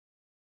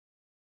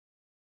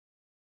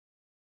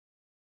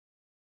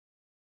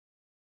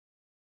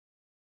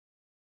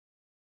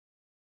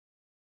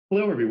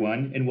Hello,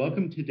 everyone, and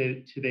welcome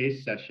to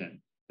today's session,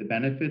 The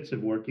Benefits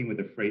of Working with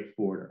a Freight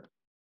Forwarder.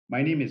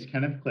 My name is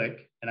Kenneth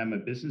Click, and I'm a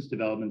business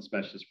development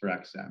specialist for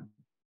XM.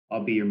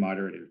 I'll be your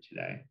moderator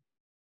today.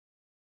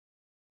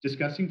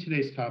 Discussing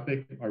today's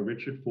topic are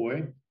Richard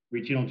Foy,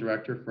 Regional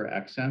Director for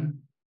XM,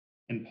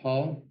 and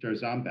Paul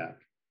Jarzambek,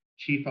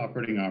 Chief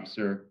Operating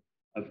Officer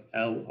of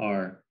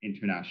LR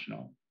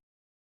International.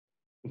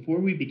 Before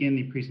we begin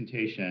the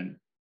presentation,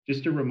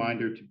 just a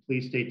reminder to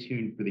please stay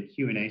tuned for the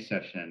Q&A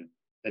session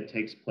that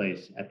takes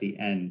place at the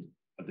end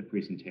of the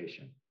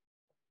presentation.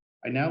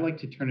 I'd now like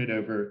to turn it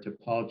over to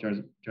Paul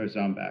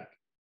Jarzambek,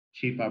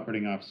 Chief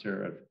Operating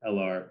Officer of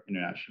LR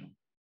International.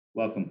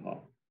 Welcome,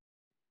 Paul.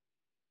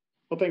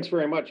 Well, thanks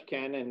very much,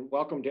 Ken, and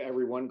welcome to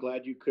everyone.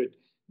 Glad you could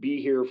be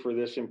here for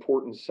this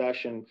important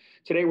session.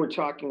 Today, we're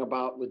talking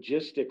about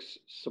logistics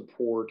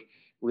support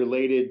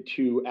related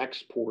to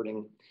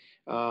exporting.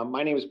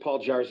 My name is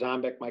Paul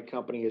Jarzambek. My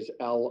company is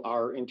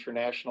LR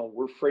International.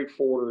 We're freight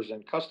forwarders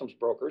and customs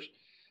brokers.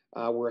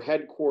 We're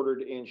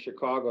headquartered in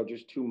Chicago,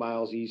 just 2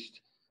 miles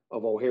east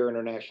of O'Hare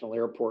International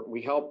Airport.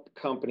 We help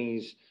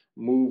companies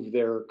move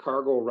their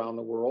cargo around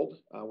the world.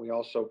 We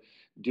also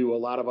do a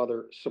lot of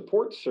other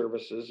support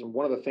services. And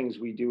one of the things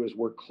we do is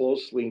work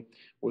closely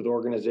with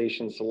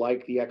organizations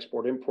like the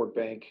Export-Import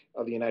Bank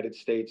of the United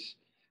States,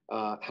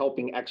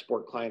 helping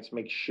export clients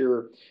make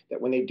sure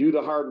that when they do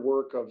the hard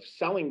work of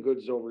selling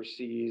goods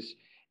overseas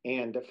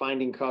and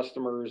finding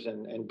customers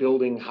and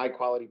building high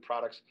quality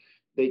products,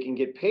 they can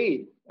get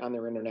paid on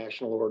their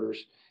international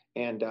orders.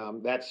 And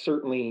that's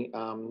certainly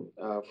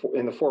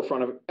in the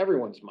forefront of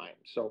everyone's mind.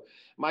 So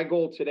my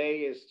goal today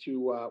is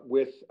to,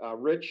 with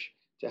Rich,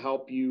 to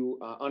help you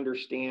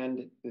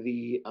understand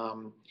the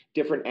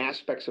different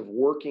aspects of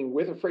working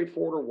with a freight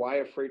forwarder, why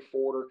a freight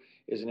forwarder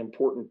is an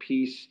important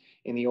piece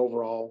in the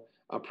overall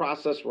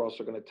process. We're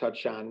also going to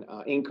touch on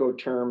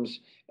INCOTERMs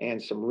and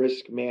some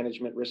risk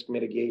management, risk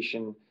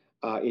mitigation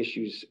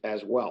issues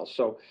as well.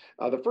 So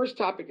the first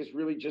topic is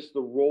really just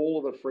the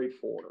role of the freight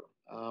forwarder,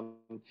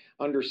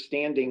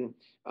 understanding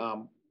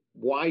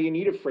why you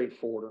need a freight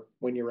forwarder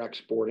when you're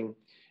exporting.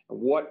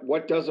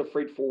 What does a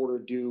freight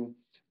forwarder do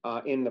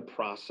in the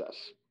process?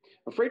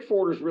 A freight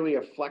forwarder is really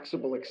a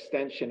flexible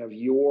extension of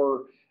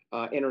your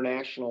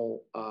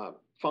international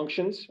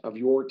functions of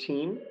your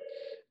team.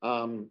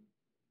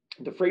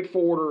 The freight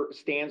forwarder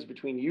stands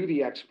between you,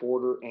 the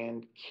exporter,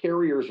 and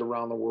carriers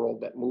around the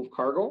world that move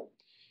cargo.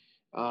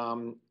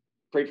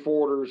 Freight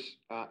forwarders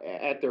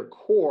at their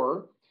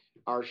core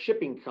are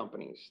shipping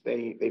companies.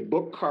 They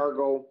book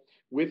cargo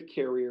with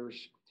carriers,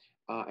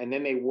 and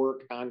then they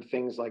work on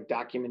things like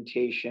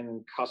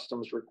documentation,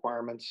 customs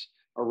requirements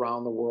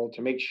around the world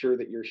to make sure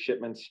that your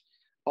shipments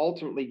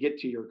ultimately get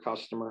to your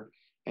customer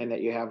and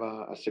that you have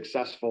a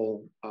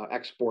successful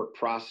export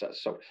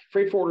process. So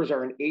freight forwarders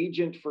are an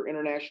agent for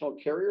international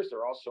carriers.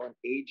 They're also an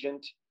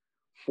agent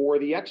for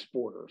the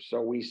exporter.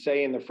 So we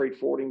say in the freight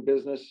forwarding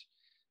business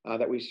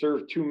that we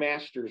serve two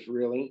masters,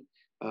 really,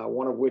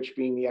 one of which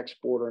being the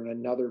exporter and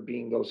another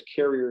being those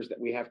carriers that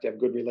we have to have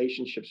good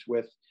relationships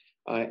with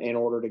in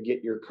order to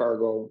get your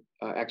cargo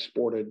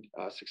exported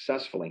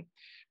successfully.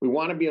 We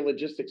want to be a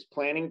logistics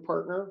planning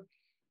partner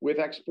with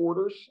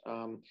exporters.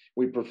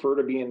 We prefer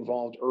to be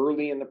involved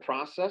early in the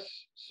process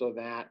so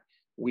that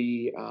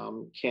we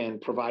can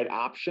provide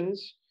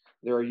options.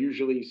 There are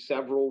usually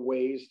several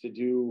ways to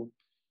do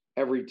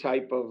every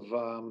type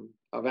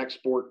of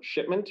export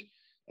shipment.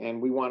 And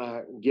we want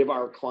to give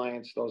our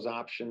clients those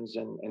options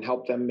and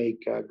help them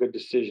make good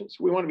decisions.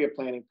 We want to be a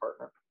planning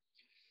partner.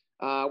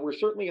 We're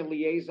certainly a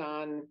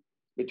liaison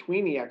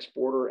between the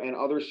exporter and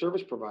other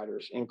service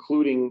providers,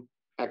 including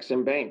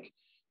XM Bank.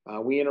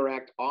 We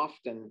interact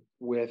often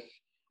with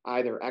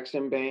either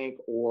XM Bank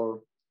or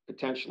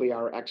potentially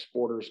our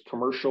exporter's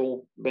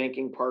commercial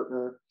banking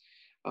partner.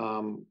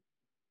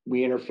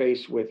 We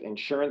interface with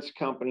insurance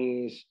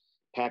companies,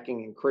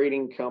 packing and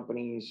crating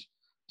companies,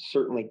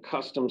 certainly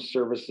customs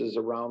services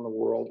around the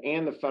world,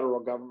 and the federal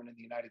government in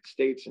the United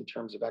States in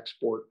terms of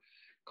export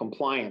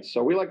compliance.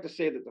 So we like to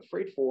say that the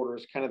freight forwarder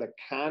is kind of the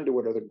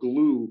conduit or the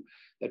glue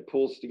that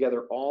pulls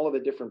together all of the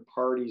different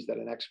parties that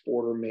an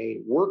exporter may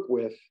work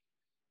with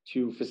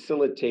to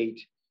facilitate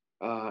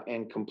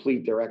and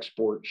complete their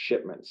export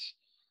shipments.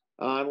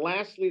 And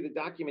lastly, the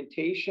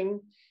documentation.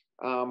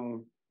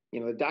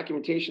 The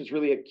documentation is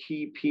really a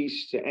key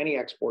piece to any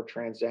export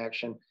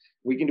transaction.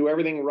 We can do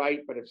everything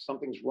right, but if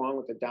something's wrong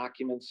with the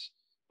documents,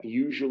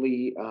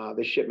 usually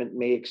the shipment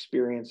may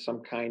experience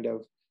some kind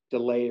of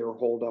delay or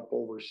hold up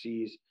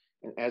overseas.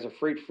 And as a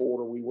freight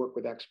forwarder, we work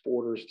with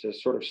exporters to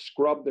sort of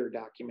scrub their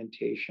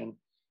documentation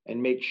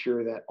and make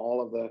sure that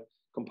all of the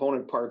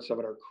component parts of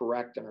it are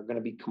correct and are going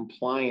to be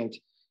compliant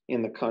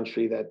in the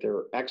country that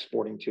they're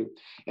exporting to.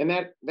 And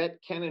that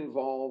can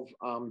involve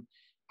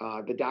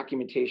the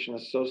documentation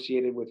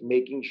associated with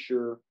making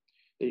sure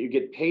that you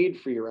get paid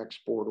for your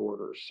export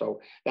orders.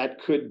 So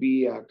that could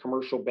be a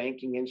commercial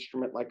banking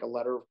instrument like a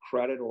letter of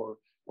credit or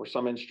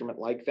some instrument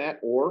like that,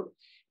 or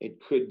it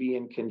could be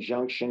in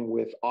conjunction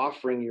with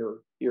offering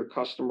your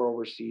customer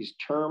overseas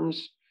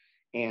terms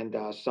and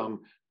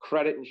some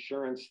credit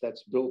insurance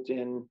that's built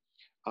in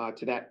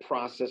to that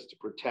process to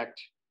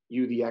protect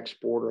you, the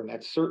exporter. And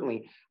that's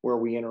certainly where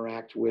we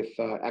interact with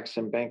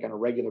Ex-Im Bank on a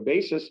regular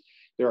basis.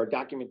 There are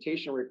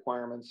documentation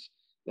requirements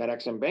that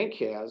Ex-Im Bank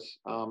has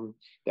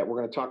that we're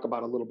going to talk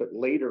about a little bit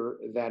later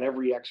that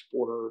every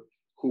exporter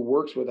who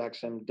works with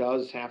Ex-Im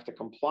does have to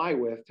comply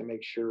with to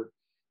make sure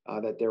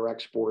that their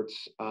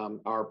exports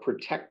are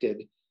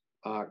protected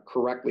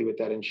correctly with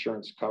that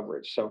insurance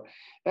coverage. So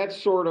that's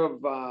sort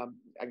of,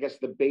 I guess,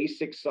 the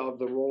basics of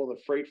the role of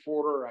the freight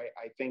forwarder.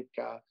 I think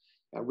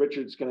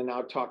Richard's going to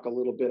now talk a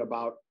little bit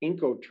about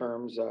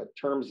INCOTERMs,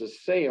 terms of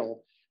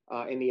sale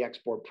in the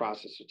export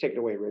process. So take it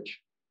away, Rich.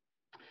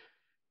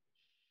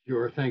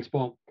 Sure. Thanks,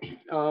 Paul.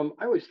 I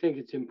always think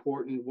it's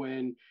important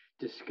when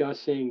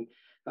discussing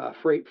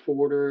freight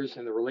forwarders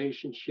and the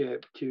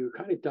relationship to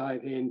kind of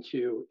dive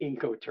into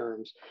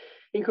INCOTERMs.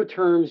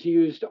 INCOTERMs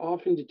used to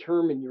often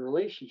determine your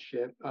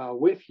relationship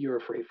with your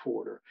freight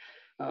forwarder.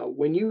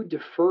 When you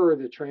defer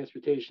the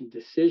transportation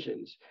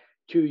decisions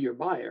to your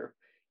buyer,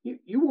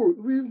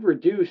 you've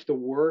reduced the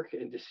work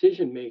and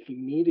decision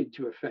making needed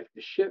to affect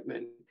the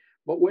shipment,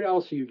 but what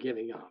else are you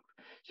giving up?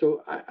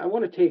 So I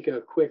want to take a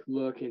quick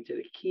look into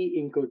the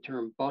key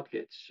INCOTERM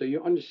buckets so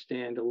you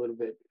understand a little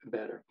bit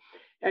better.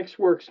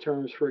 Ex-works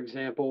terms, for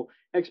example,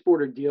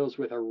 exporter deals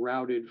with a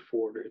routed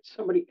forwarder. It's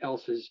somebody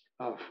else's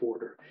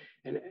forwarder.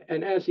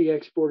 And as the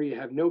exporter, you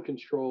have no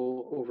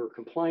control over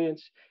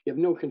compliance. You have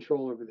no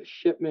control over the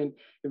shipment,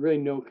 and really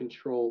no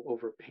control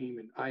over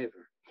payment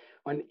either.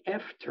 On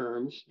F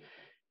terms,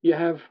 you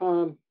have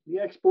the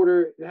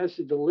exporter has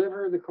to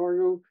deliver the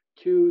cargo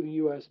to the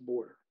U.S.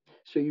 border.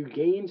 So you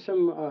gain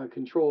some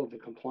control of the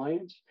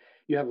compliance,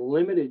 you have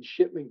limited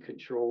shipment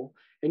control,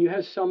 and you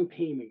have some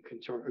payment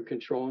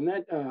control, and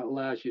that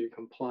allows you to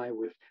comply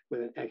with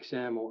an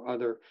XM or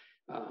other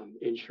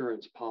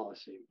insurance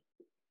policy.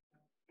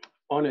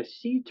 On a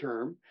C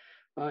term,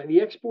 the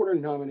exporter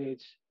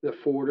nominates the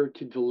forwarder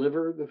to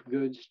deliver the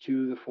goods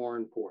to the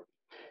foreign port.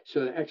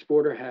 So the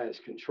exporter has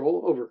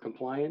control over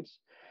compliance,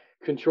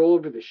 control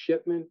over the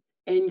shipment,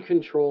 and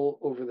control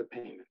over the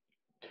payment.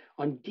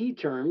 On D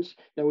terms,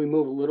 now we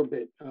move a little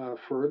bit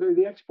further,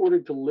 the exporter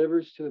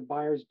delivers to the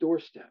buyer's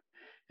doorstep,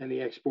 and the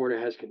exporter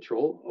has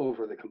control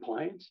over the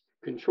compliance,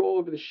 control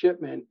over the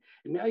shipment,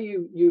 and now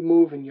you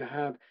move and you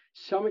have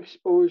some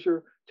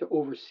exposure to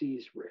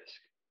overseas risk.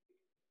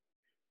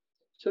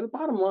 So the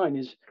bottom line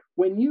is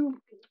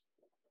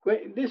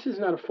this is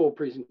not a full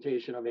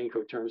presentation of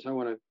INCOTERMs, I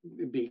want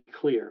to be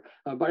clear,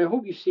 but I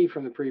hope you see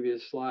from the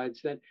previous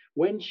slides that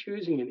when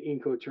choosing an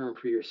INCOTERM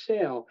for your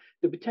sale,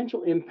 the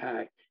potential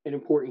impact and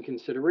important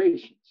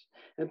considerations.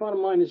 And the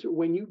bottom line is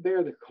when you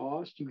bear the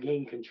cost, you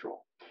gain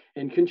control.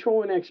 And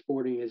control in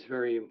exporting is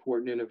very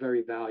important and a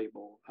very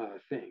valuable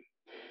thing.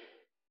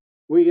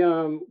 We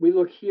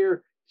look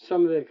here,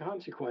 some of the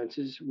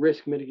consequences,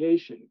 risk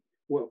mitigation,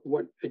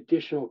 what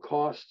additional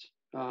costs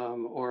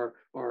are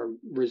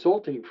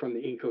resulting from the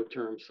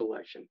INCOTERM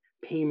selection,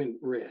 payment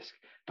risk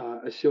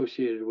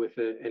associated with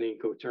an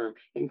INCOTERM,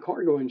 and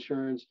cargo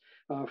insurance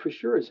for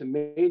sure is a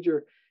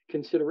major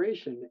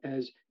consideration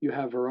as you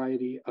have a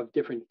variety of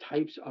different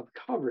types of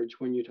coverage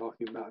when you're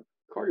talking about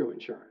cargo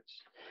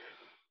insurance.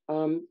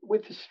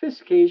 With the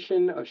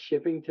sophistication of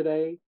shipping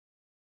today,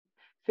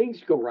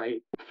 things go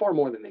right far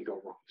more than they go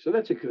wrong. So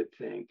that's a good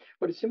thing.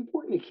 But it's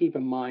important to keep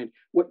in mind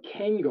what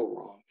can go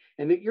wrong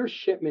and that your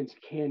shipments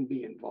can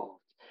be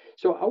involved.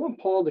 So I want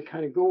Paul to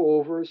kind of go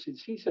over,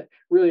 since he's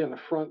really on the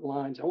front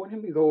lines, I want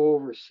him to go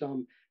over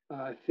some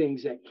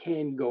things that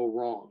can go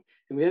wrong.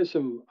 And we have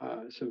some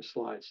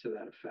slides to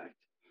that effect.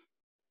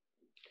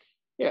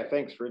 Yeah,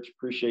 thanks, Rich.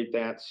 Appreciate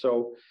that.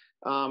 So,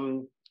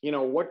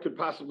 what could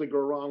possibly go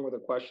wrong with a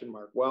question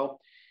mark? Well,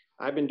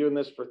 I've been doing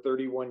this for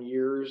 31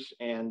 years,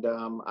 and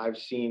I've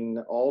seen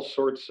all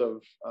sorts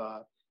of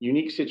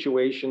unique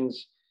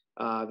situations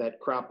that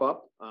crop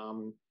up.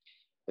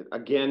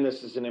 Again,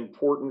 this is an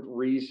important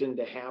reason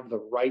to have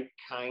the right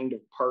kind of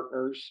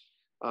partners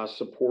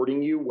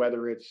supporting you,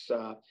 whether it's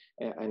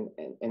an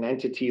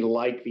entity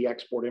like the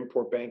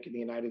Export-Import Bank in the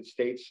United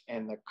States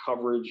and the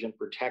coverage and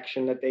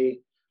protection that they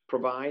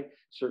provide.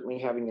 Certainly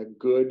having a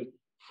good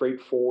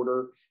freight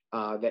forwarder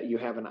that you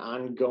have an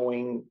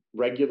ongoing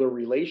regular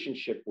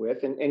relationship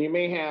with, and you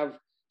may have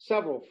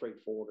several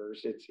freight forwarders.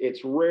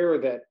 It's rare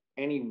that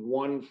any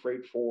one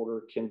freight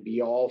forwarder can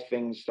be all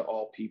things to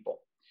all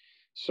people.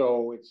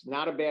 So it's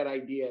not a bad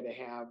idea to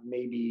have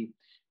maybe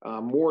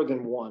more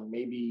than one,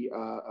 maybe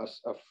a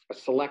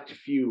select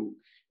few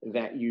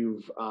that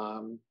you've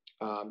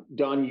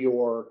done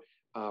your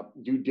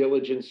due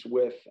diligence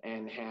with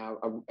and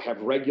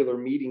have regular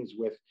meetings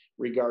with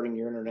regarding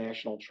your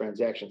international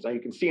transactions. Now you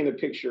can see in the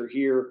picture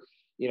here,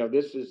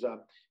 this is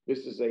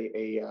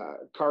a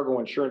cargo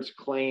insurance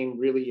claim,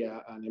 really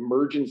an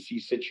emergency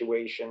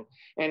situation,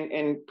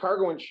 and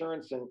cargo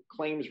insurance and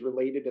claims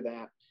related to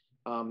that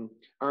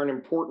are an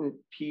important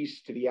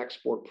piece to the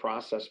export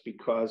process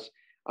because,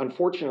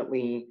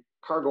 unfortunately,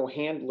 cargo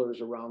handlers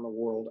around the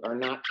world are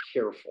not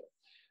careful.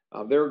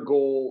 Their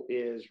goal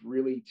is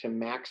really to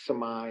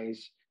maximize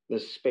the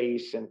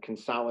space and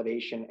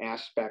consolidation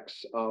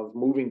aspects of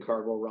moving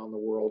cargo around the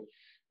world,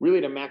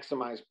 really to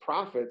maximize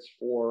profits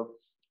for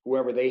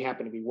whoever they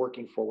happen to be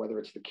working for, whether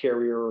it's the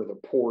carrier or the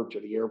port or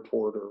the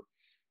airport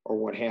or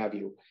what have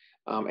you.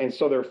 And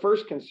so their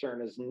first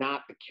concern is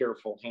not the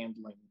careful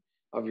handling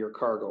of your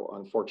cargo,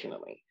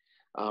 unfortunately.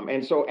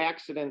 And so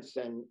accidents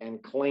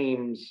and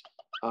claims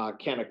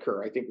can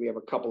occur. I think we have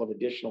a couple of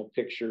additional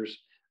pictures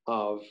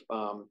of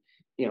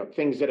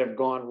things that have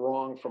gone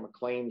wrong from a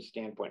claims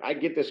standpoint. I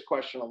get this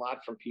question a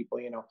lot from people,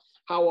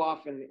 how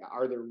often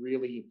are there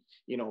really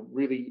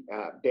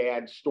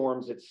bad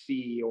storms at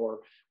sea or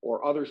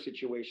other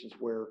situations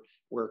where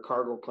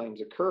cargo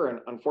claims occur? And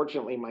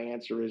unfortunately, my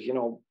answer is,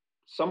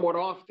 somewhat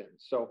often.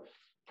 So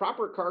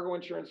proper cargo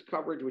insurance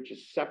coverage, which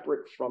is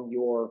separate from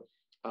your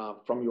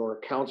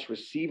accounts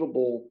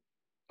receivable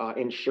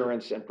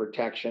insurance and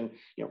protection,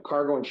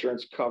 cargo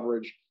insurance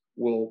coverage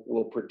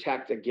will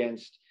protect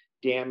against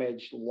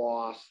damage,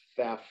 loss,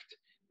 theft,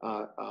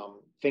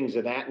 things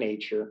of that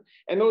nature.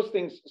 And those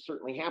things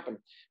certainly happen.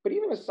 But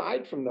even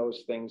aside from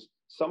those things,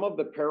 some of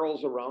the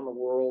perils around the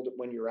world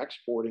when you're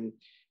exporting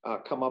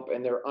come up,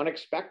 and they're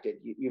unexpected.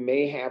 You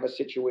may have a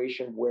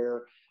situation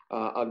where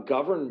a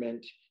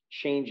government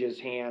changes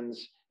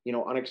hands,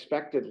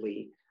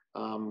 unexpectedly,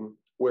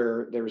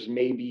 where there's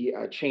maybe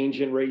a change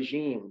in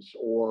regimes,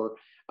 or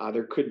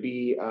there could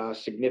be a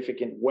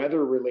significant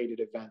weather-related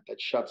event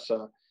that shuts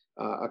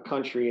a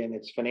country and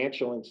its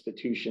financial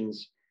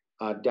institutions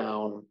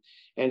down.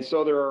 And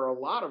so there are a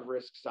lot of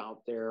risks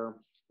out there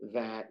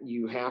that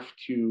you have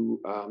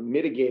to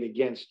mitigate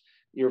against.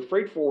 Your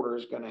freight forwarder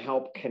is going to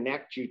help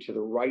connect you to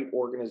the right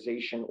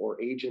organization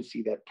or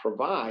agency that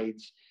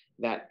provides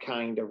that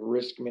kind of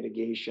risk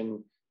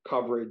mitigation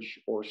coverage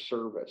or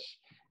service.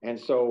 And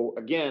so,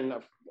 again,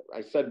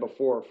 I said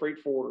before, a freight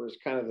forwarder is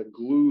kind of the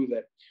glue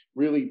that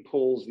really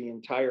pulls the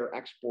entire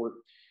export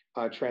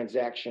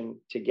transaction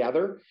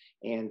together.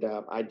 And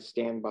I'd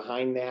stand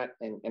behind that.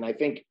 And I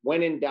think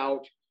when in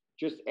doubt,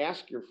 just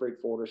ask your freight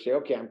forwarder, say,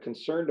 okay, I'm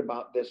concerned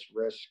about this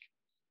risk.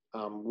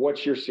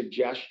 What's your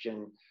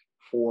suggestion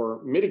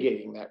for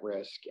mitigating that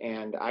risk?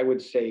 And I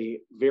would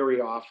say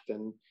very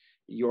often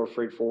your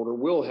freight forwarder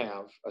will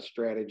have a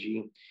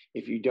strategy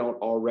if you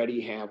don't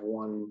already have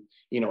one,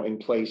 in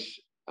place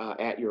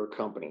at your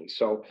company.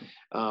 So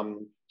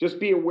just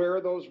be aware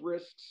of those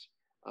risks.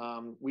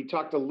 We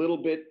talked a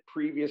little bit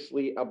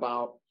previously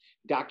about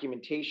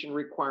documentation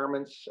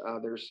requirements.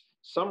 There's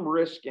some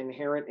risk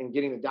inherent in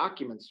getting the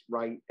documents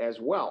right as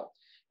well.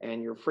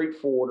 And your freight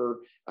forwarder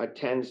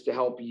tends to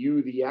help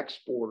you, the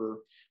exporter,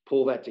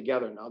 pull that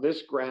together. Now,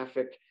 this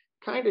graphic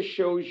kind of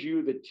shows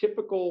you the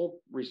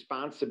typical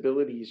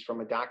responsibilities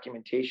from a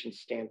documentation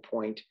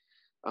standpoint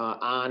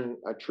on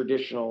a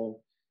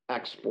traditional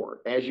export.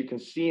 As you can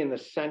see in the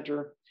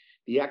center,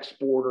 the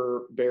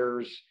exporter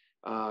bears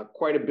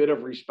quite a bit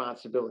of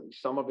responsibility.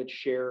 Some of it's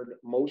shared,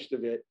 most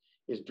of it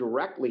is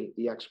directly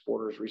the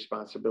exporter's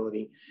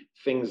responsibility.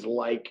 Things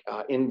like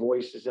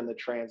invoices in the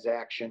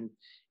transaction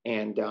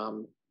and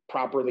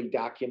properly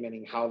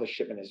documenting how the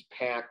shipment is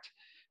packed.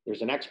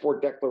 There's an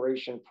export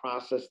declaration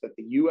process that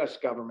the U.S.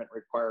 government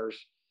requires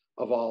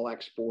of all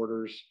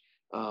exporters,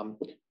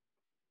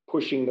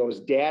 pushing those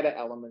data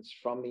elements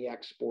from the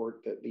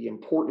export, the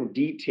important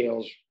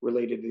details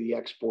related to the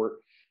export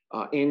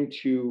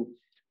into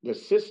the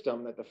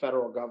system that the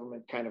federal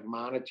government kind of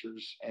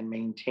monitors and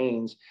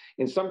maintains.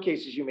 In some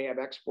cases, you may have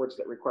exports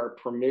that require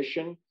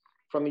permission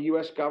from the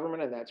U.S.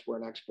 government, and that's where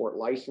an export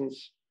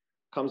license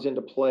comes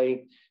into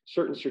play.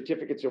 Certain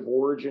certificates of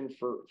origin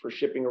for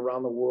shipping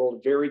around the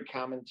world, very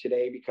common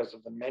today because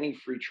of the many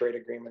free trade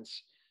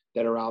agreements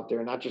that are out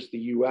there, not just the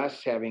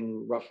U.S.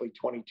 having roughly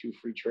 22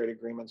 free trade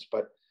agreements,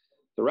 but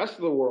the rest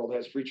of the world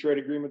has free trade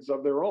agreements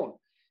of their own.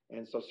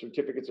 And so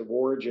certificates of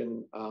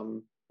origin,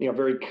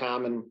 very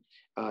common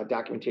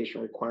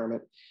documentation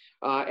requirement.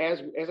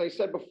 As I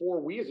said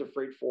before, we as a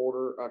freight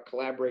forwarder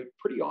collaborate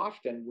pretty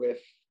often with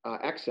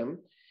EXIM.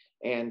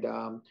 And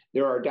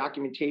there are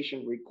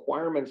documentation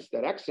requirements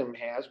that EXIM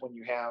has when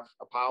you have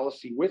a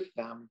policy with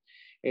them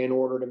in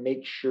order to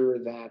make sure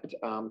that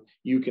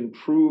you can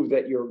prove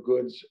that your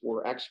goods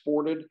were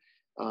exported.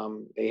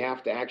 They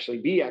have to actually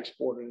be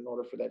exported in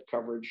order for that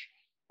coverage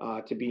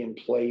to be in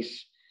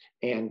place.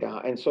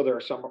 And so there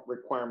are some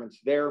requirements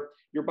there.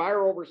 Your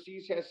buyer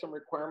overseas has some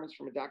requirements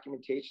from a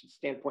documentation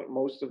standpoint.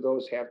 Most of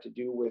those have to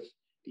do with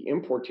the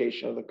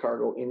importation of the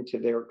cargo into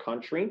their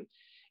country.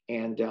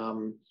 And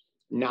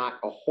not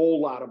a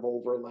whole lot of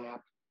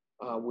overlap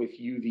with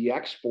you, the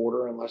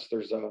exporter, unless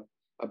there's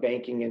a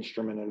banking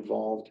instrument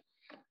involved.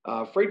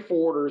 Freight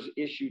forwarders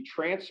issue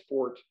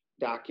transport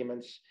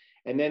documents,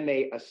 and then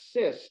they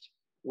assist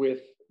with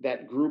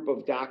that group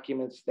of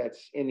documents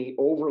that's in the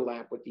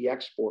overlap with the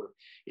exporter.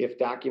 If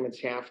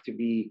documents have to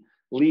be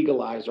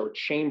legalized or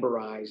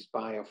chamberized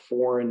by a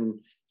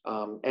foreign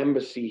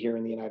embassy here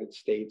in the United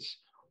States,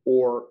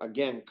 or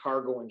again,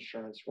 cargo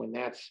insurance, when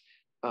that's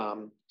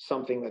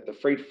something that the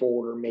freight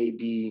forwarder may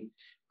be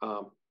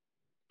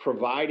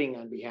providing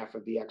on behalf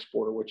of the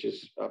exporter, which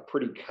is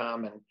pretty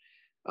common.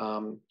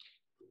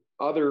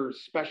 other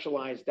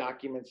specialized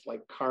documents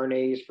like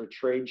carnets for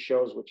trade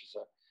shows, which is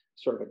a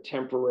sort of a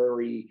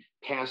temporary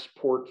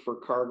passport for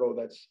cargo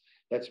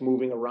that's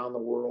moving around the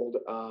world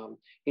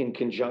in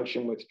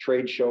conjunction with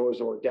trade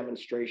shows or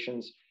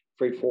demonstrations.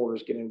 Freight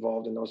forwarders get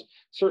involved in those.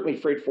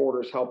 Certainly, freight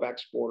forwarders help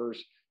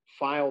exporters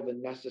file the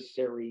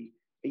necessary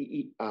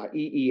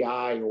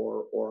EEI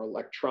or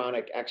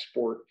electronic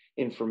export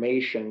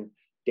information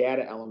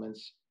data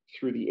elements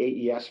through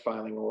the AES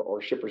filing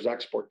or shipper's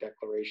export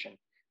declaration.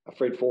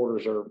 Freight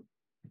forwarders are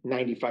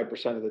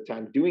 95% of the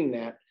time doing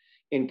that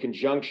in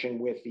conjunction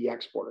with the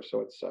exporter.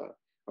 So it's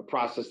a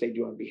process they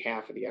do on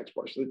behalf of the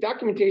exporter. So the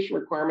documentation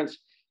requirements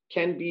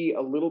can be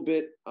a little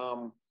bit,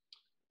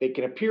 they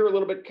can appear a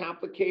little bit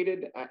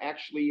complicated.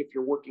 Actually, if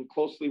you're working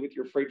closely with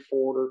your freight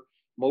forwarder,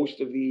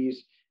 most of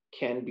these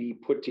can be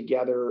put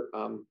together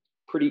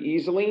pretty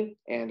easily.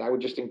 And I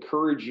would just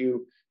encourage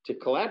you to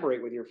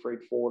collaborate with your freight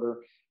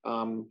forwarder,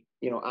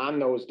 on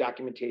those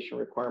documentation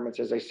requirements.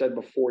 As I said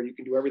before, you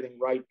can do everything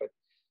right, but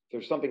if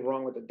there's something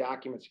wrong with the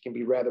documents, it can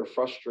be rather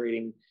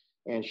frustrating,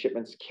 and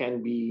shipments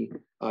can be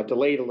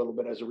delayed a little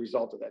bit as a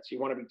result of that. So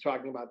you want to be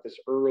talking about this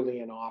early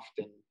and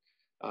often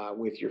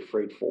with your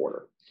freight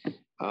forwarder.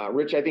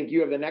 Rich, I think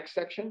you have the next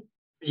section.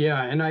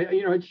 Yeah, and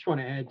I just want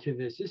to add to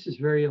this. This is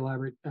very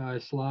elaborate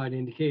slide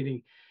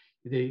indicating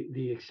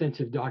the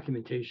extensive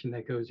documentation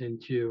that goes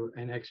into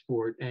an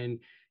export. And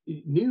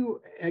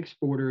new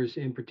exporters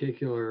in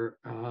particular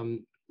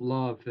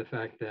love the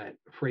fact that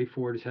freight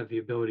forwarders have the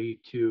ability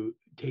to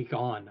take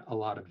on a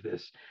lot of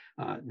this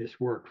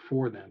work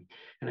for them.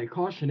 And I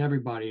caution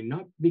everybody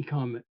not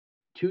become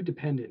too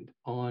dependent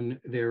on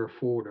their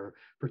forwarder,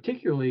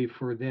 particularly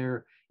for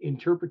their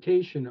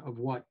interpretation of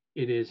what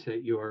it is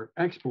that you're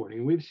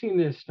exporting. We've seen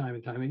this time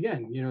and time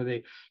again.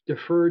 They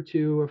defer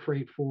to a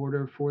freight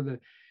forwarder for the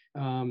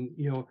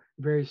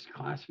various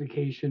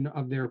classification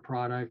of their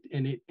product,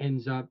 and it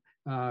ends up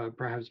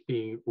perhaps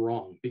being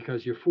wrong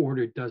because your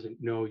forwarder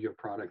doesn't know your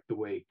product the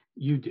way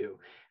you do.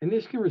 And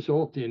this can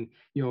result in,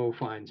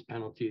 fines,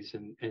 penalties,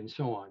 and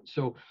so on.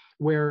 So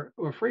where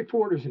a freight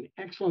forwarder is an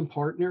excellent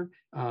partner,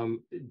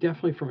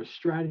 definitely from a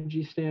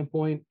strategy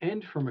standpoint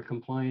and from a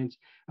compliance,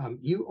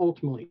 you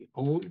ultimately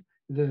own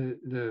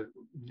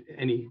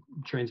any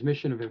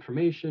transmission of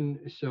information.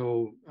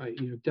 So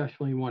you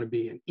definitely want to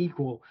be an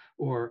equal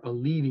or a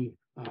leading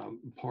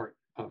part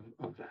of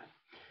that.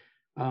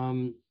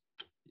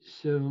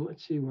 So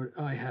let's see what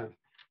I have.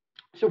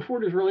 So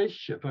forwarder's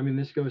relationship,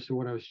 this goes to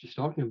what I was just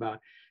talking about,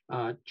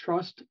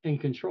 trust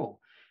and control.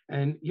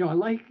 And, I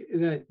like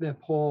that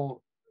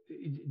Paul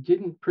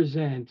didn't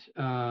present,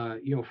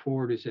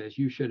 forwarders as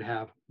you should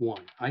have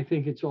one. I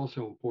think it's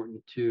also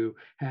important to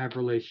have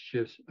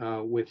relationships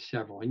with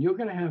several, and you're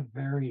going to have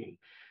varying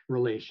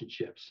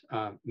relationships.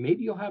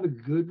 Maybe you'll have a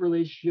good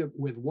relationship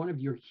with one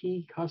of your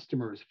key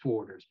customers,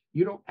 forwarders.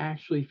 You don't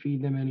actually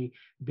feed them any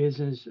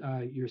business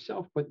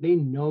yourself, but they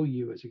know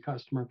you as a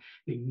customer.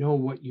 They know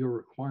what your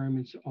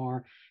requirements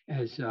are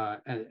as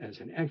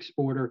an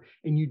exporter,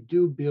 and you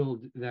do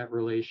build that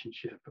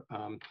relationship.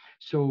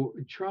 So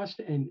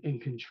trust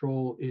and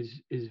control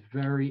is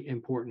very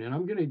important. And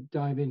I'm going to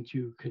dive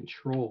into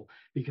control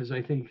because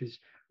I think is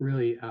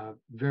really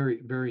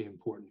very, very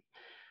important.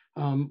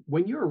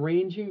 When you're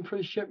arranging for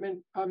the shipment,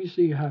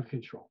 obviously you have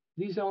control.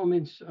 These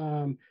elements,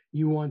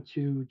 you want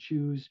to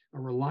choose a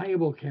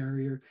reliable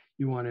carrier.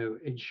 You want to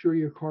ensure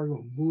your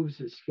cargo moves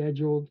as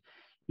scheduled.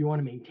 You want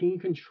to maintain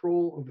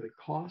control over the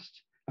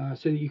cost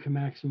so that you can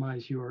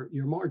maximize your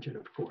margin,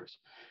 of course.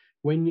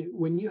 When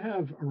you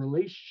have a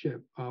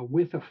relationship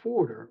with a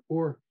forwarder,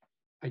 or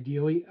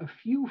ideally a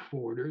few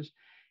forwarders,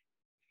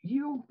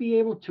 you'll be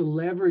able to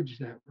leverage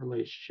that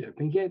relationship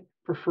and get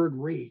preferred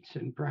rates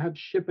and perhaps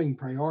shipping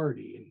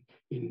priority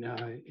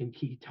in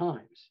key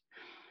times.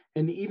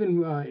 And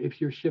even if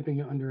you're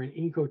shipping under an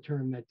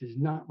INCOTERM that does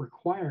not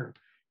require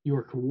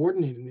your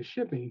coordinating the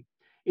shipping,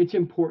 it's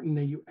important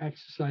that you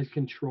exercise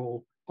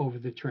control over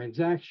the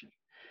transaction.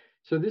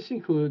 So this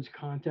includes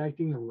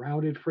contacting the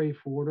routed freight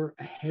forwarder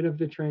ahead of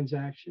the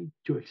transaction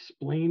to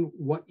explain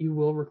what you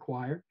will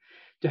require,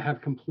 to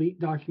have complete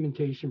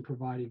documentation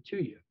provided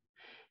to you.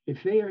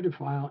 If they are to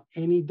file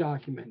any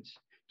documents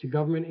to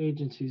government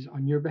agencies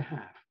on your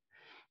behalf,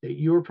 that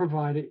you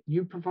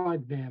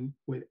provide them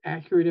with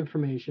accurate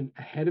information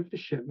ahead of the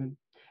shipment,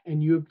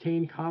 and you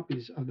obtain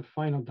copies of the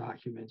final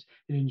documents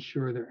and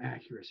ensure their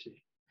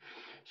accuracy.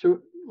 So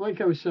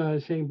like I was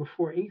saying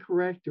before,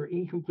 incorrect or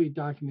incomplete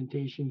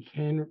documentation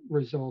can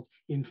result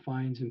in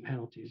fines and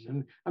penalties.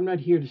 And I'm not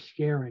here to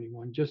scare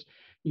anyone, just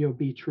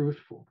be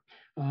truthful.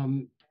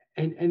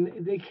 And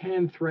they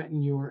can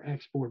threaten your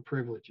export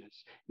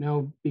privileges.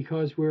 Now,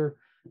 because we're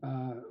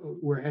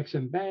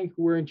XM Bank,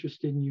 we're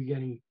interested in you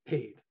getting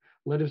paid.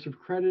 Letters of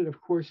credit, of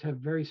course, have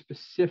very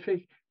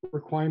specific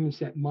requirements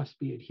that must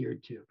be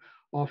adhered to.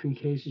 Often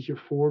cases, your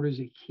forwarder is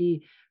a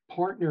key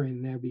partner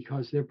in there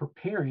because they're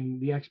preparing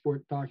the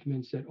export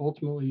documents that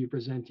ultimately you're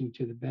presenting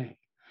to the bank.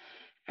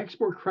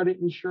 Export credit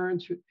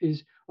insurance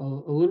is a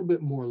little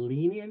bit more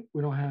lenient.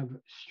 We don't have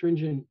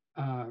stringent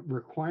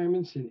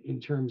requirements in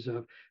terms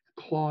of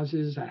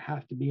clauses that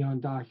have to be on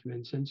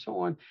documents and so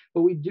on.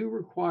 But we do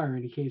require,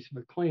 in the case of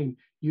a claim,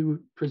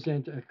 you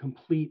present a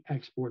complete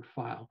export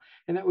file.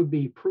 And that would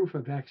be proof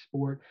of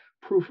export,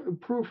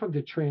 proof of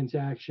the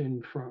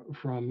transaction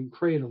from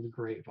cradle to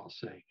grave, I'll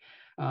say.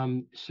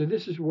 So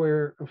this is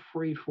where a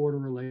freight forwarder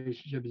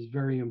relationship is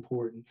very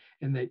important,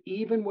 and that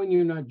even when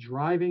you're not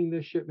driving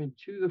the shipment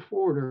to the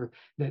forwarder,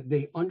 that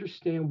they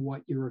understand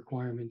what your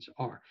requirements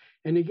are.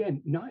 And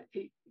again, not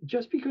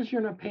just because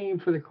you're not paying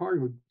for the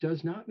cargo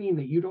does not mean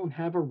that you don't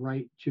have a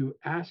right to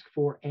ask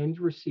for and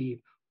receive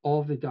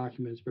all of the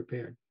documents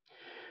prepared.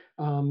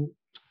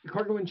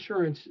 Cargo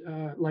insurance,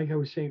 like I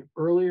was saying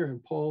earlier,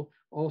 and Paul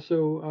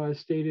also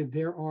stated,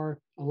 there are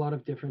a lot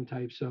of different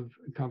types of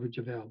coverage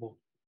available.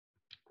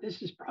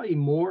 This is probably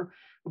more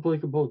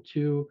applicable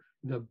to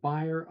the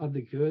buyer of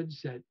the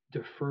goods that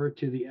defer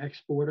to the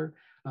exporter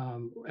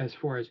as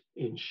far as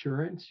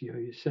insurance.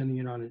 You're sending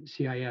it on a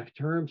CIF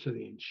term, so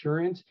the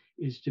insurance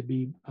is to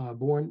be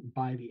borne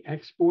by the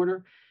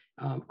exporter.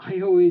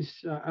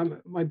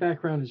 My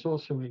background is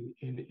also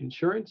in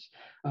insurance,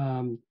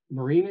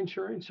 marine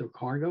insurance, so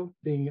cargo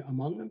being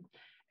among them.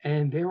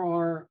 And there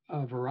are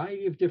a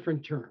variety of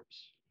different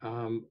terms.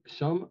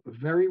 Some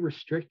very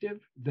restrictive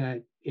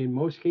that in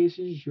most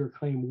cases your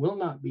claim will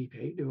not be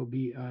paid. It will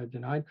be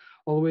denied,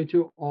 all the way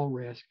to all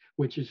risk,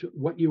 which is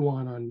what you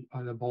want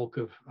on the bulk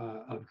of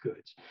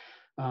goods.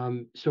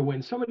 So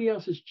when somebody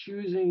else is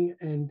choosing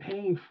and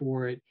paying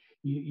for it,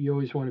 you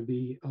always want to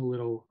be a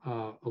little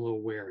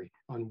wary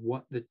on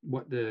what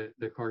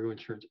the cargo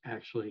insurance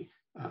actually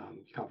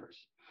covers.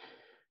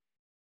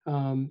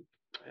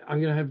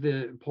 I'm going to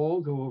have Paul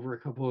go over a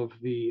couple of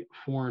the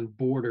foreign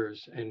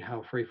borders and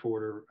how freight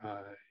forwarder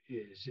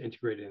is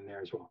integrated in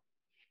there as well.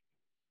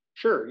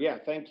 Sure. Yeah.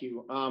 Thank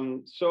you.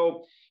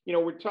 So,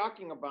 we're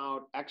talking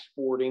about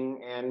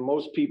exporting, and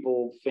most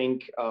people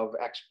think of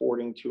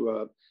exporting to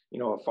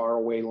a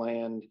faraway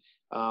land.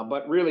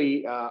 But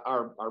really,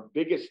 our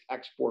biggest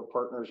export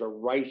partners are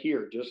right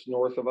here, just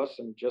north of us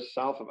and just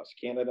south of us,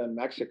 Canada and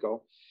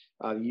Mexico.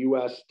 The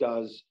U.S.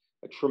 does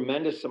a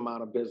tremendous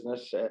amount of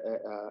business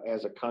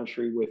as a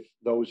country with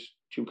those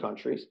two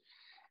countries.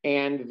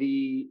 And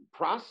the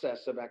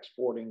process of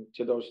exporting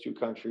to those two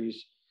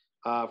countries,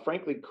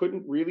 frankly,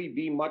 couldn't really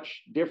be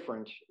much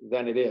different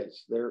than it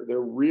is.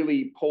 They're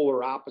really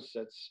polar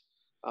opposites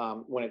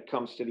when it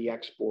comes to the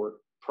export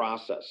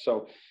process.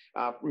 So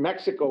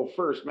Mexico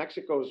first.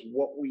 Mexico is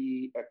what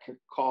we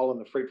call in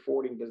the freight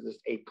forwarding business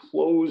a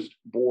closed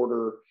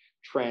border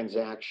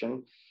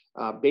transaction.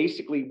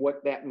 Basically,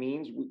 what that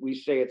means, we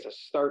say it's a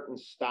start and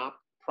stop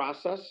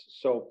process.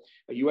 So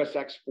a U.S.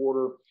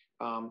 exporter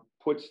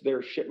puts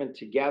their shipment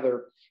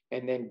together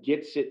and then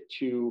gets it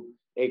to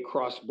a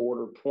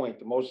cross-border point.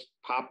 The most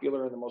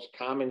popular and the most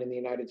common in the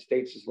United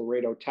States is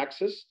Laredo,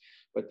 Texas,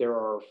 but there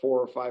are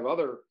 4 or 5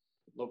 other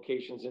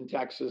locations in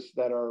Texas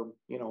that are,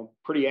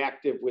 pretty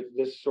active with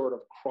this sort of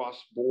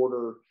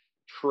cross-border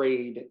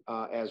trade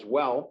as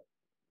well.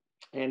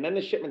 And then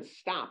the shipment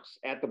stops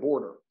at the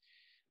border.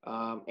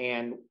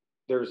 And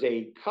there's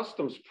a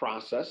customs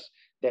process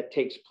that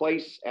takes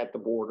place at the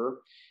border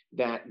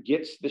that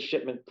gets the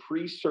shipment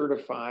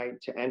pre-certified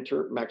to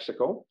enter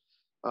Mexico.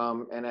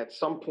 And at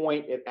some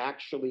point, it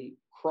actually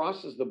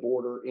crosses the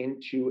border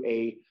into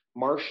a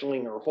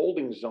marshaling or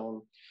holding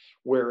zone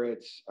where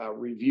it's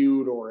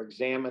reviewed or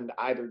examined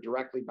either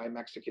directly by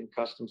Mexican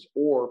customs,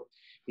 or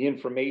the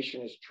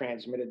information is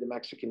transmitted to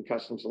Mexican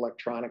customs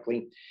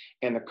electronically,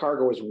 and the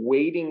cargo is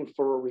waiting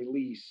for a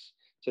release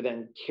to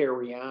then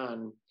carry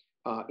on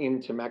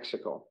into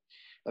Mexico.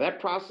 Now,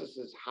 that process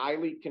is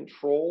highly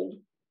controlled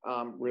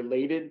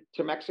related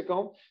to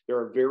Mexico. There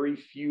are very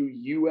few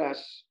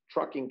U.S.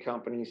 trucking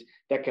companies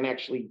that can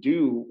actually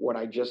do what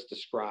I just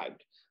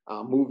described,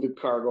 move the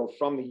cargo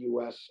from the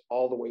U.S.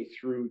 all the way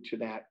through to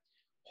that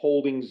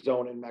holding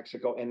zone in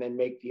Mexico and then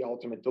make the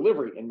ultimate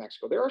delivery in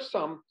Mexico. There are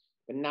some,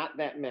 but not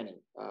that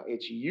many.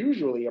 It's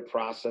usually a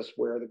process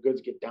where the goods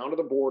get down to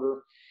the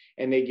border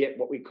and they get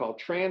what we call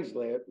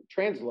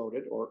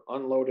transloaded or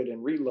unloaded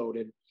and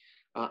reloaded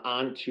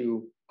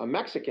onto a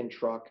Mexican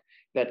truck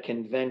that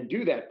can then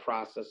do that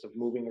process of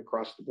moving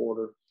across the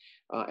border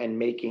and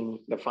making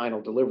the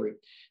final delivery.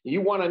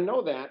 You want to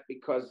know that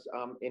because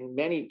in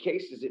many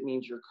cases, it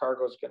means your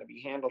cargo is going to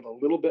be handled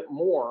a little bit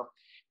more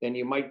than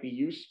you might be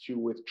used to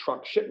with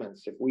truck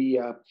shipments. If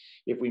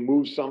we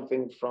move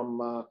something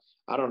from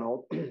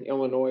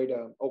Illinois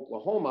to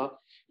Oklahoma,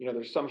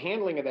 there's some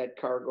handling of that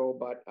cargo,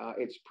 but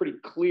it's pretty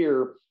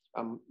clear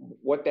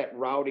what that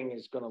routing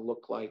is going to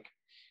look like.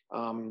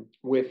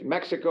 With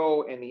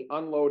Mexico and the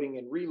unloading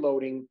and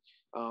reloading,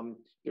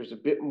 there's a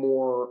bit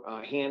more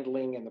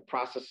handling, and the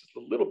process is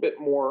a little bit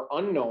more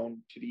unknown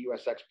to the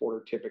U.S.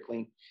 exporter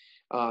typically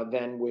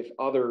than with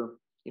other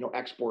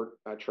export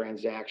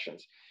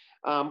transactions.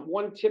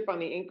 One tip on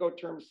the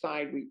Incoterm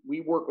side,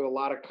 we work with a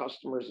lot of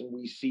customers and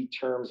we see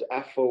terms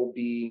FOB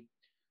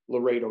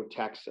Laredo,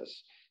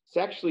 Texas. It's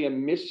actually a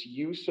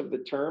misuse of the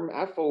term.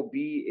 FOB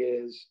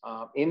is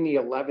in the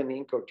 11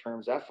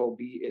 Incoterms, FOB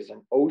is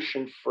an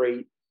ocean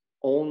freight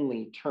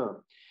only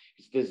term.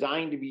 It's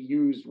designed to be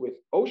used with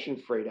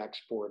ocean freight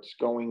exports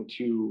going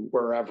to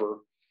wherever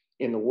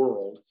in the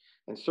world.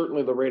 And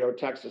certainly Laredo,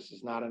 Texas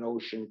is not an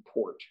ocean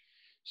port.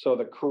 So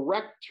the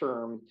correct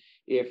term,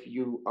 if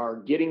you are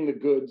getting the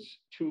goods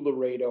to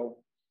Laredo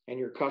and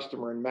your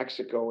customer in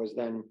Mexico is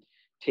then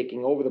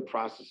taking over the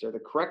processor, the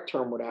correct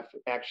term would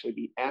actually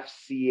be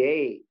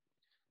FCA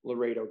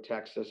Laredo,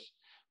 Texas,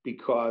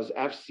 because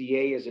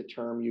FCA is a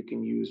term you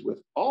can use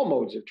with all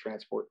modes of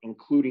transport,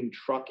 including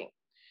trucking.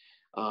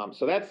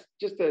 So that's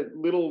just a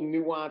little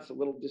nuance, a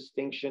little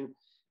distinction.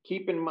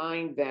 Keep in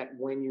mind that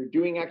when you're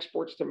doing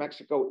exports to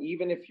Mexico,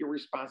 even if your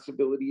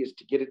responsibility is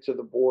to get it to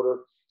the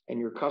border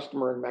and your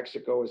customer in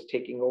Mexico is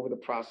taking over the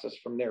process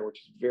from there, which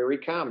is very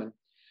common,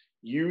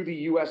 you, the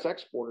U.S.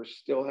 exporter,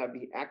 still have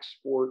the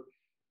export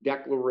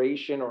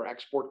declaration or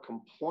export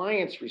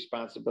compliance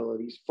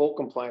responsibilities, full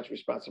compliance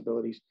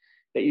responsibilities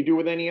that you do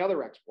with any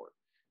other export.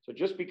 So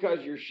just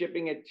because you're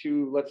shipping it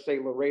to, let's say,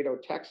 Laredo,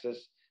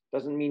 Texas,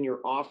 doesn't mean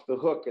you're off the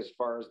hook as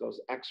far as those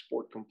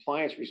export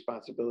compliance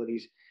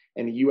responsibilities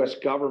and the U.S.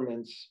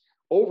 government's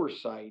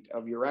oversight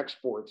of your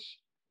exports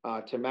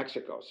to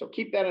Mexico. So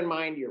keep that in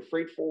mind. Your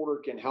freight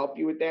forwarder can help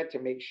you with that to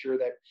make sure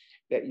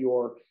that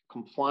your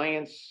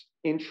compliance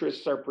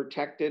interests are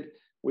protected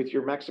with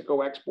your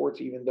Mexico exports,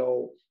 even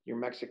though your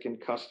Mexican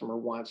customer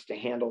wants to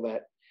handle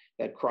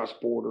that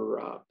cross-border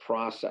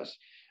process.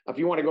 If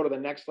you want to go to the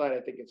next slide,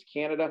 I think it's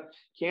Canada.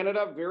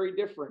 Canada, very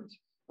different.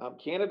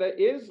 Canada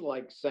is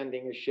like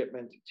sending a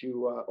shipment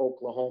to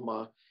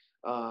Oklahoma,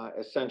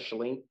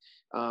 essentially.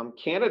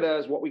 Canada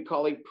is what we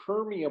call a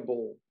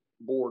permeable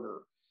border,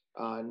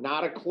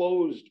 not a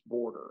closed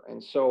border.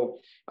 And so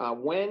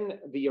when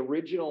the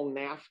original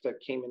NAFTA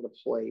came into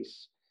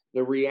place,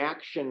 the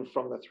reaction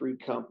from the three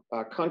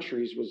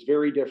countries was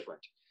very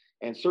different.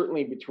 And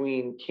certainly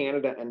between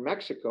Canada and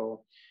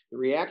Mexico, the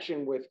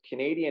reaction with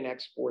Canadian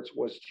exports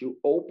was to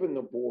open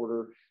the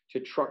border to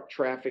truck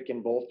traffic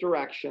in both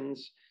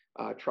directions,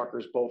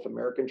 truckers, both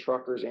American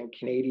truckers and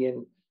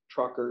Canadian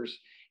truckers.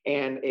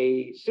 And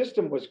a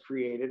system was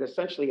created,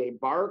 essentially a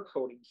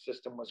barcoding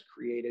system was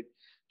created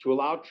to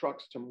allow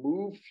trucks to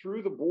move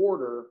through the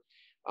border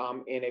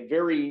in a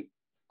very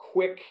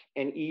quick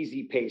and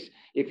easy pace.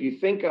 If you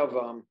think of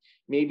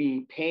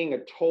maybe paying a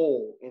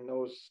toll in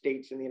those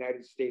states in the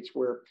United States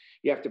where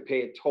you have to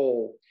pay a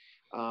toll,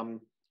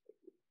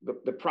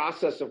 the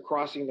process of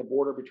crossing the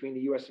border between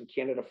the US and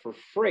Canada for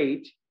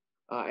freight,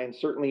 and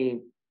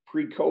certainly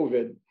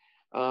pre-COVID,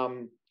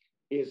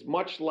 is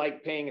much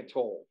like paying a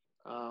toll.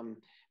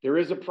 There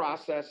is a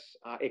process.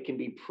 It can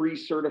be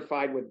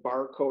pre-certified with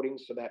barcoding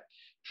so that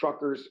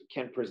truckers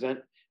can present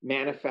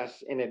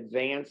manifests in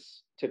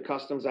advance to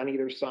customs on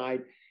either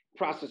side.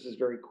 Process is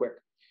very quick.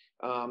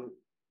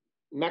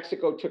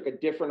 Mexico took a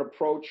different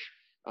approach.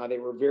 They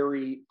were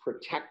very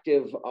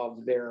protective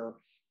of their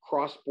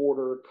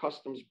cross-border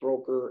customs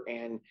broker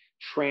and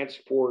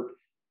transport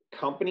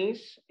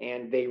companies,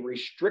 and they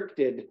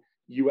restricted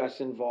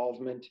U.S.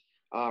 involvement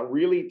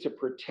really to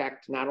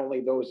protect not only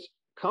those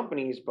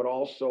companies, but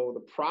also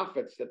the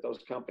profits that those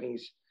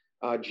companies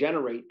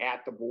generate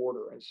at the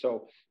border. And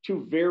so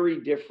two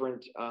very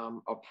different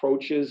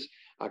approaches.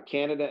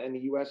 Canada and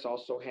the US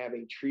also have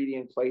a treaty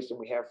in place, and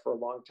we have for a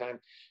long time,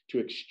 to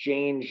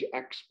exchange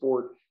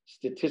export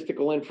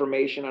statistical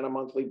information on a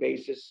monthly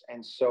basis.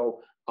 And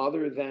so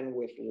other than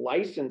with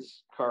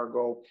licensed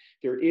cargo,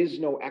 there is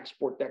no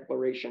export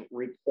declaration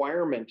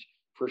requirement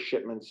for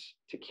shipments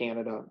to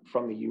Canada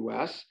from the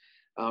US.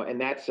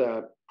 And that's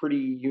a pretty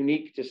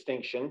unique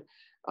distinction.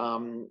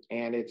 And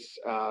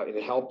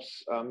it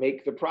helps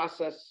make the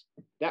process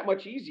that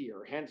much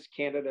easier. Hence,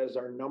 Canada is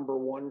our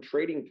 #1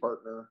 trading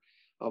partner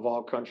of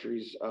all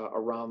countries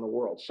around the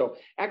world. So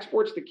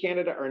exports to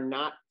Canada are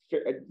not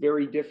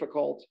very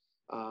difficult.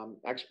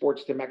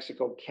 Exports to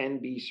Mexico can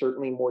be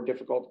certainly more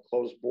difficult,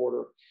 closed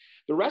border.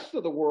 The rest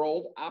of the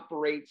world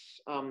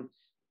operates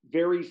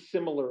very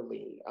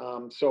similarly.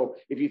 So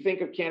if you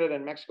think of Canada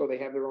and Mexico, they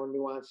have their own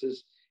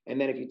nuances. And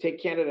then if you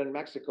take Canada and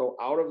Mexico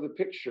out of the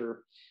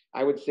picture,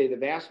 I would say the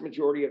vast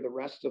majority of the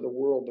rest of the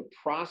world, the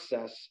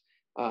process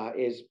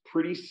is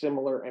pretty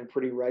similar and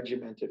pretty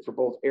regimented for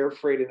both air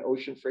freight and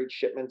ocean freight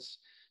shipments.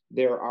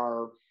 There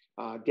are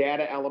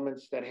data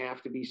elements that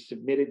have to be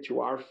submitted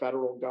to our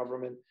federal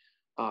government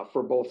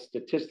for both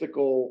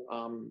statistical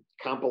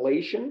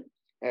compilation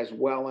as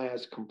well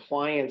as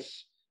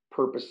compliance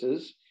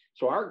purposes.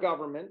 So our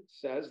government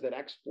says that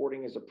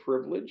exporting is a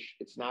privilege.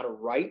 It's not a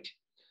right.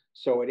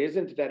 So it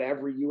isn't that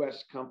every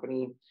U.S.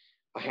 company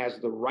has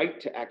the right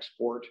to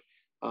export.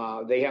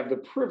 They have the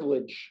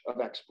privilege of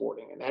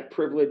exporting. And that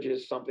privilege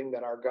is something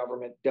that our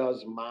government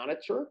does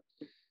monitor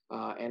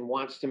and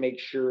wants to make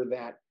sure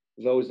that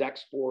those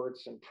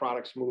exports and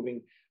products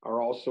moving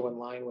are also in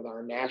line with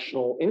our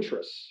national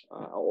interests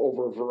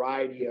over a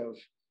variety of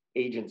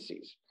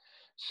agencies.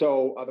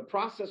 So the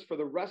process for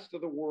the rest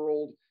of the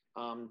world,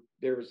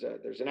 there's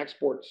an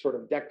export sort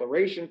of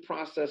declaration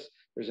process.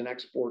 There's an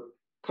export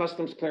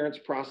customs clearance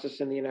process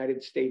in the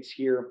United States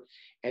here.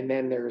 And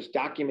then there's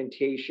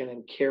documentation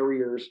and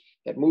carriers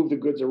that move the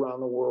goods around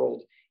the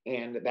world.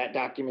 And that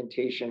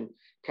documentation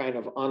kind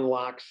of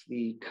unlocks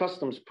the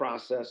customs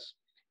process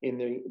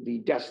in the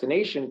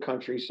destination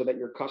country so that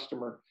your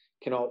customer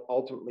can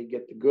ultimately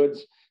get the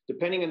goods.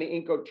 Depending on the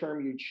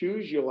Incoterm you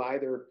choose, you'll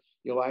either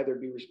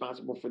be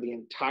responsible for the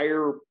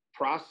entire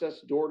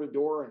process door to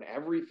door and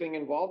everything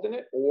involved in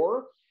it,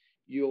 or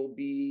you'll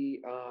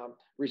be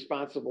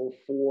responsible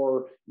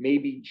for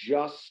maybe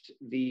just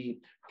the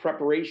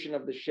preparation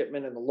of the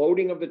shipment and the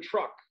loading of the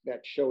truck that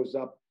shows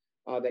up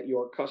that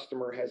your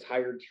customer has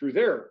hired through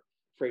their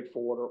freight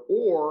forwarder,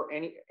 or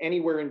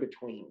anywhere in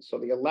between. So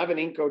the 11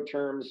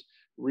 Incoterms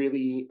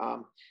really,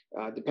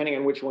 depending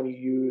on which one you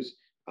use,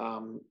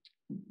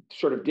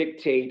 sort of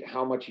dictate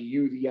how much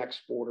you, the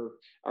exporter,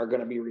 are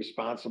going to be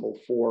responsible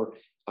for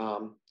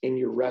in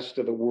your rest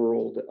of the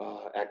world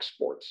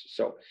exports.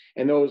 So,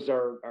 and those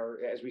are,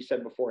 as we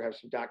said before, have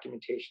some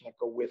documentation that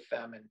go with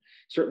them, and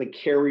certainly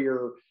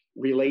carrier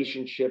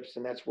relationships,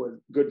 and that's where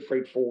good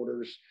freight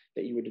forwarders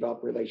that you would develop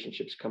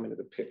relationships come into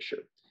the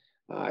picture.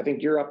 I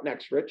think you're up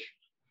next, Rich.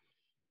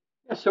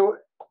 Yeah, so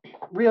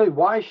really,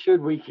 why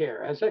should we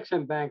care? As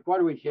XM Bank, why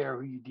do we care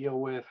who you deal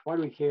with? Why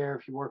do we care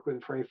if you work with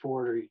a freight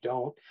forwarder or you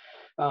don't?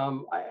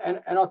 And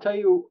I'll tell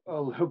you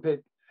a little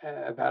bit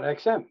about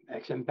XM.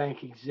 XM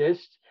Bank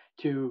exists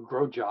to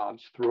grow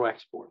jobs through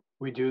export.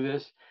 We do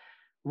this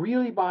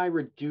really by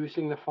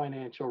reducing the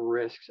financial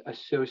risks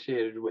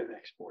associated with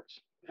exports.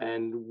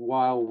 And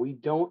while we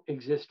don't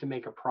exist to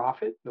make a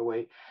profit the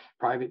way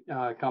private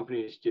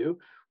companies do,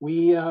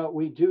 we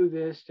do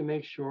this to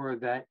make sure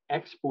that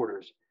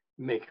exporters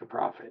make a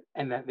profit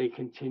and that they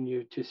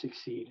continue to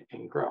succeed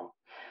and grow.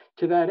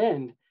 To that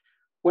end,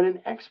 when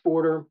an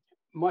exporter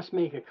must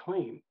make a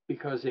claim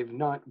because they've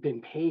not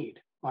been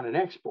paid on an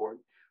export,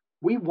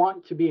 we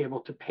want to be able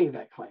to pay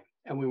that claim,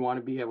 and we want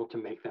to be able to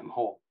make them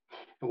whole.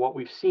 And what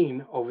we've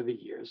seen over the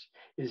years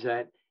is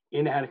that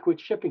inadequate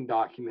shipping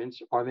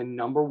documents are the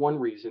number one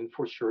reason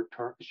for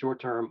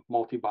short-term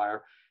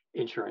multi-buyer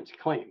insurance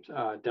claims,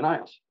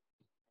 denials.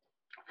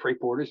 Freight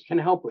forwarders can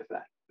help with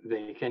that.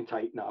 They can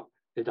tighten up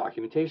the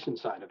documentation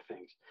side of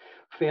things.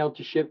 Failed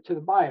to ship to the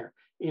buyer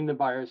in the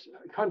buyer's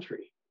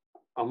country,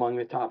 among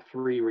the top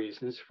 3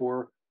 reasons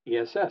for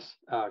ESS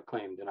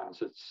claim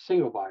denials. It's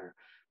single buyer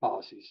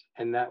policies,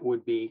 and that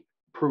would be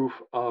proof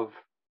of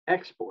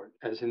export,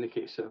 as in the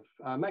case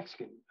of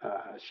Mexican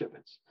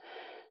shipments.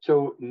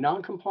 So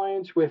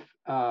non-compliance with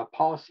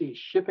policy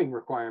shipping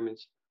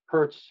requirements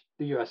hurts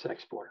the U.S.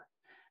 exporter.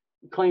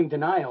 Claim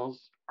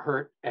denials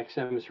hurt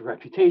XM's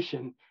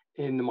reputation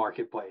in the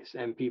marketplace,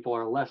 and people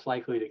are less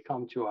likely to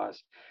come to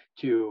us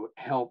to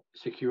help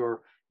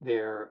secure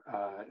their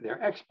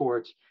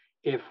exports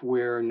if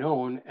we're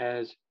known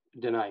as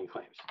denying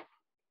claims.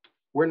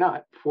 We're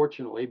not,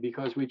 fortunately,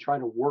 because we try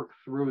to work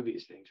through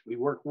these things. We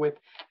work with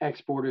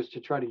exporters to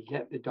try to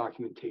get the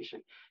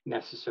documentation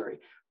necessary.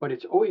 But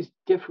it's always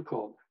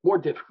difficult, more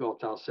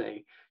difficult, I'll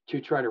say, to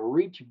try to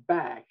reach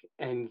back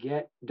and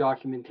get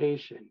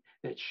documentation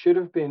that should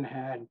have been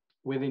had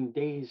within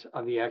days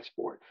of the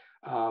export.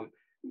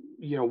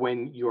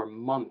 When you're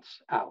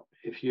months out.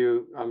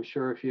 I'm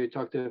sure if you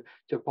talk to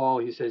Paul,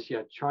 he says,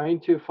 yeah,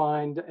 trying to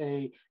find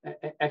a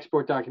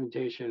export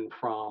documentation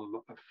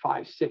from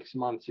 5-6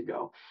 months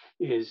ago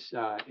is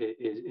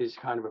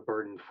kind of a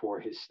burden for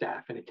his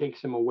staff, and it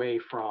takes them away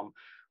from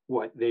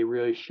what they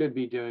really should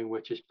be doing,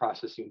 which is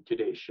processing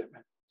today's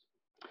shipment.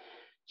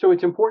 So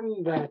it's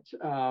important that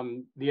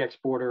the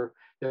exporter,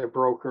 the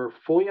broker,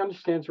 fully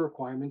understands the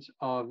requirements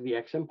of the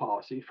XM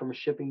policy from a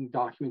shipping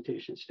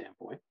documentation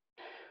standpoint.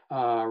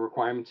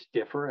 Requirements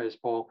differ, as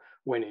Paul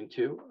went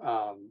into,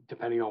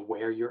 depending on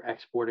where you're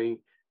exporting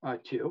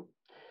to.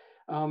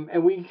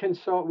 And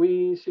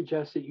we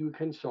suggest that you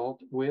consult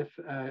with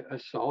a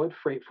solid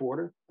freight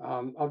forwarder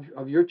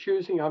of your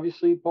choosing.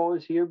 Obviously, Paul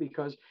is here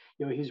because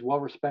he's well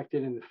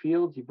respected in the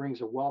field. He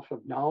brings a wealth of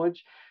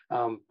knowledge,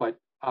 but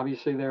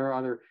obviously there are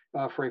other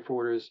freight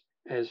forwarders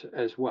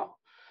as well.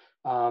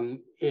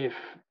 If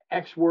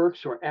X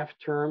works or F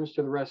terms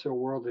to the rest of the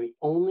world are the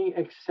only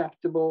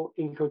acceptable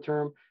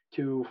Incoterm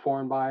to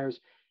foreign buyers,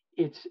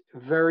 it's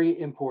very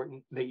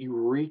important that you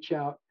reach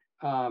out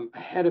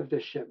ahead of the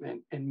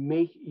shipment and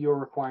make your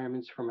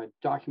requirements from a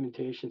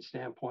documentation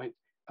standpoint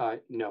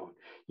known.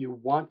 You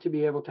want to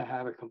be able to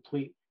have a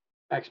complete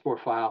export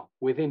file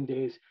within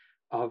days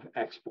of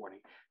exporting.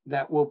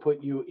 That will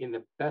put you in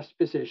the best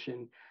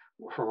position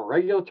from a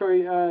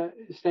regulatory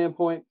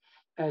standpoint,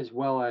 as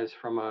well as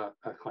from a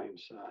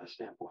claims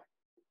standpoint.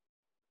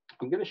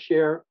 I'm going to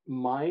share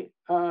my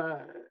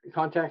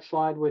contact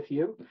slide with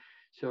you.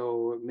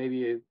 So maybe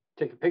you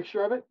take a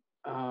picture of it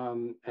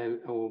and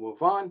we'll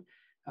move on.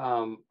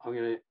 I'm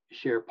going to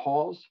share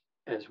Paul's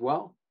as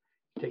well.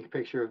 Take a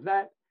picture of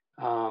that.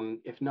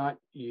 If not,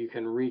 you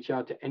can reach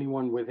out to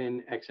anyone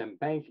within XM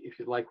Bank. If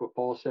you like what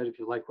Paul said, if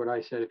you like what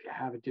I said, if you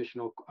have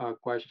additional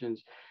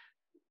questions,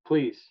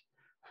 please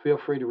feel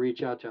free to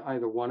reach out to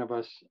either one of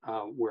us.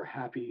 We're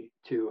happy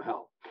to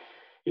help.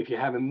 If you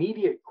have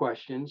immediate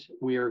questions,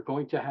 we are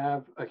going to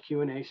have a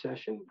Q&A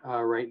session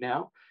right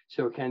now.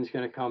 So Ken's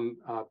going to come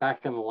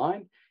back on the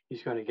line.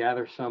 He's going to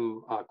gather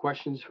some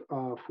questions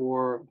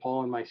for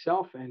Paul and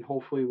myself, and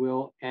hopefully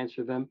we'll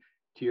answer them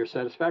to your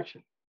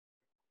satisfaction.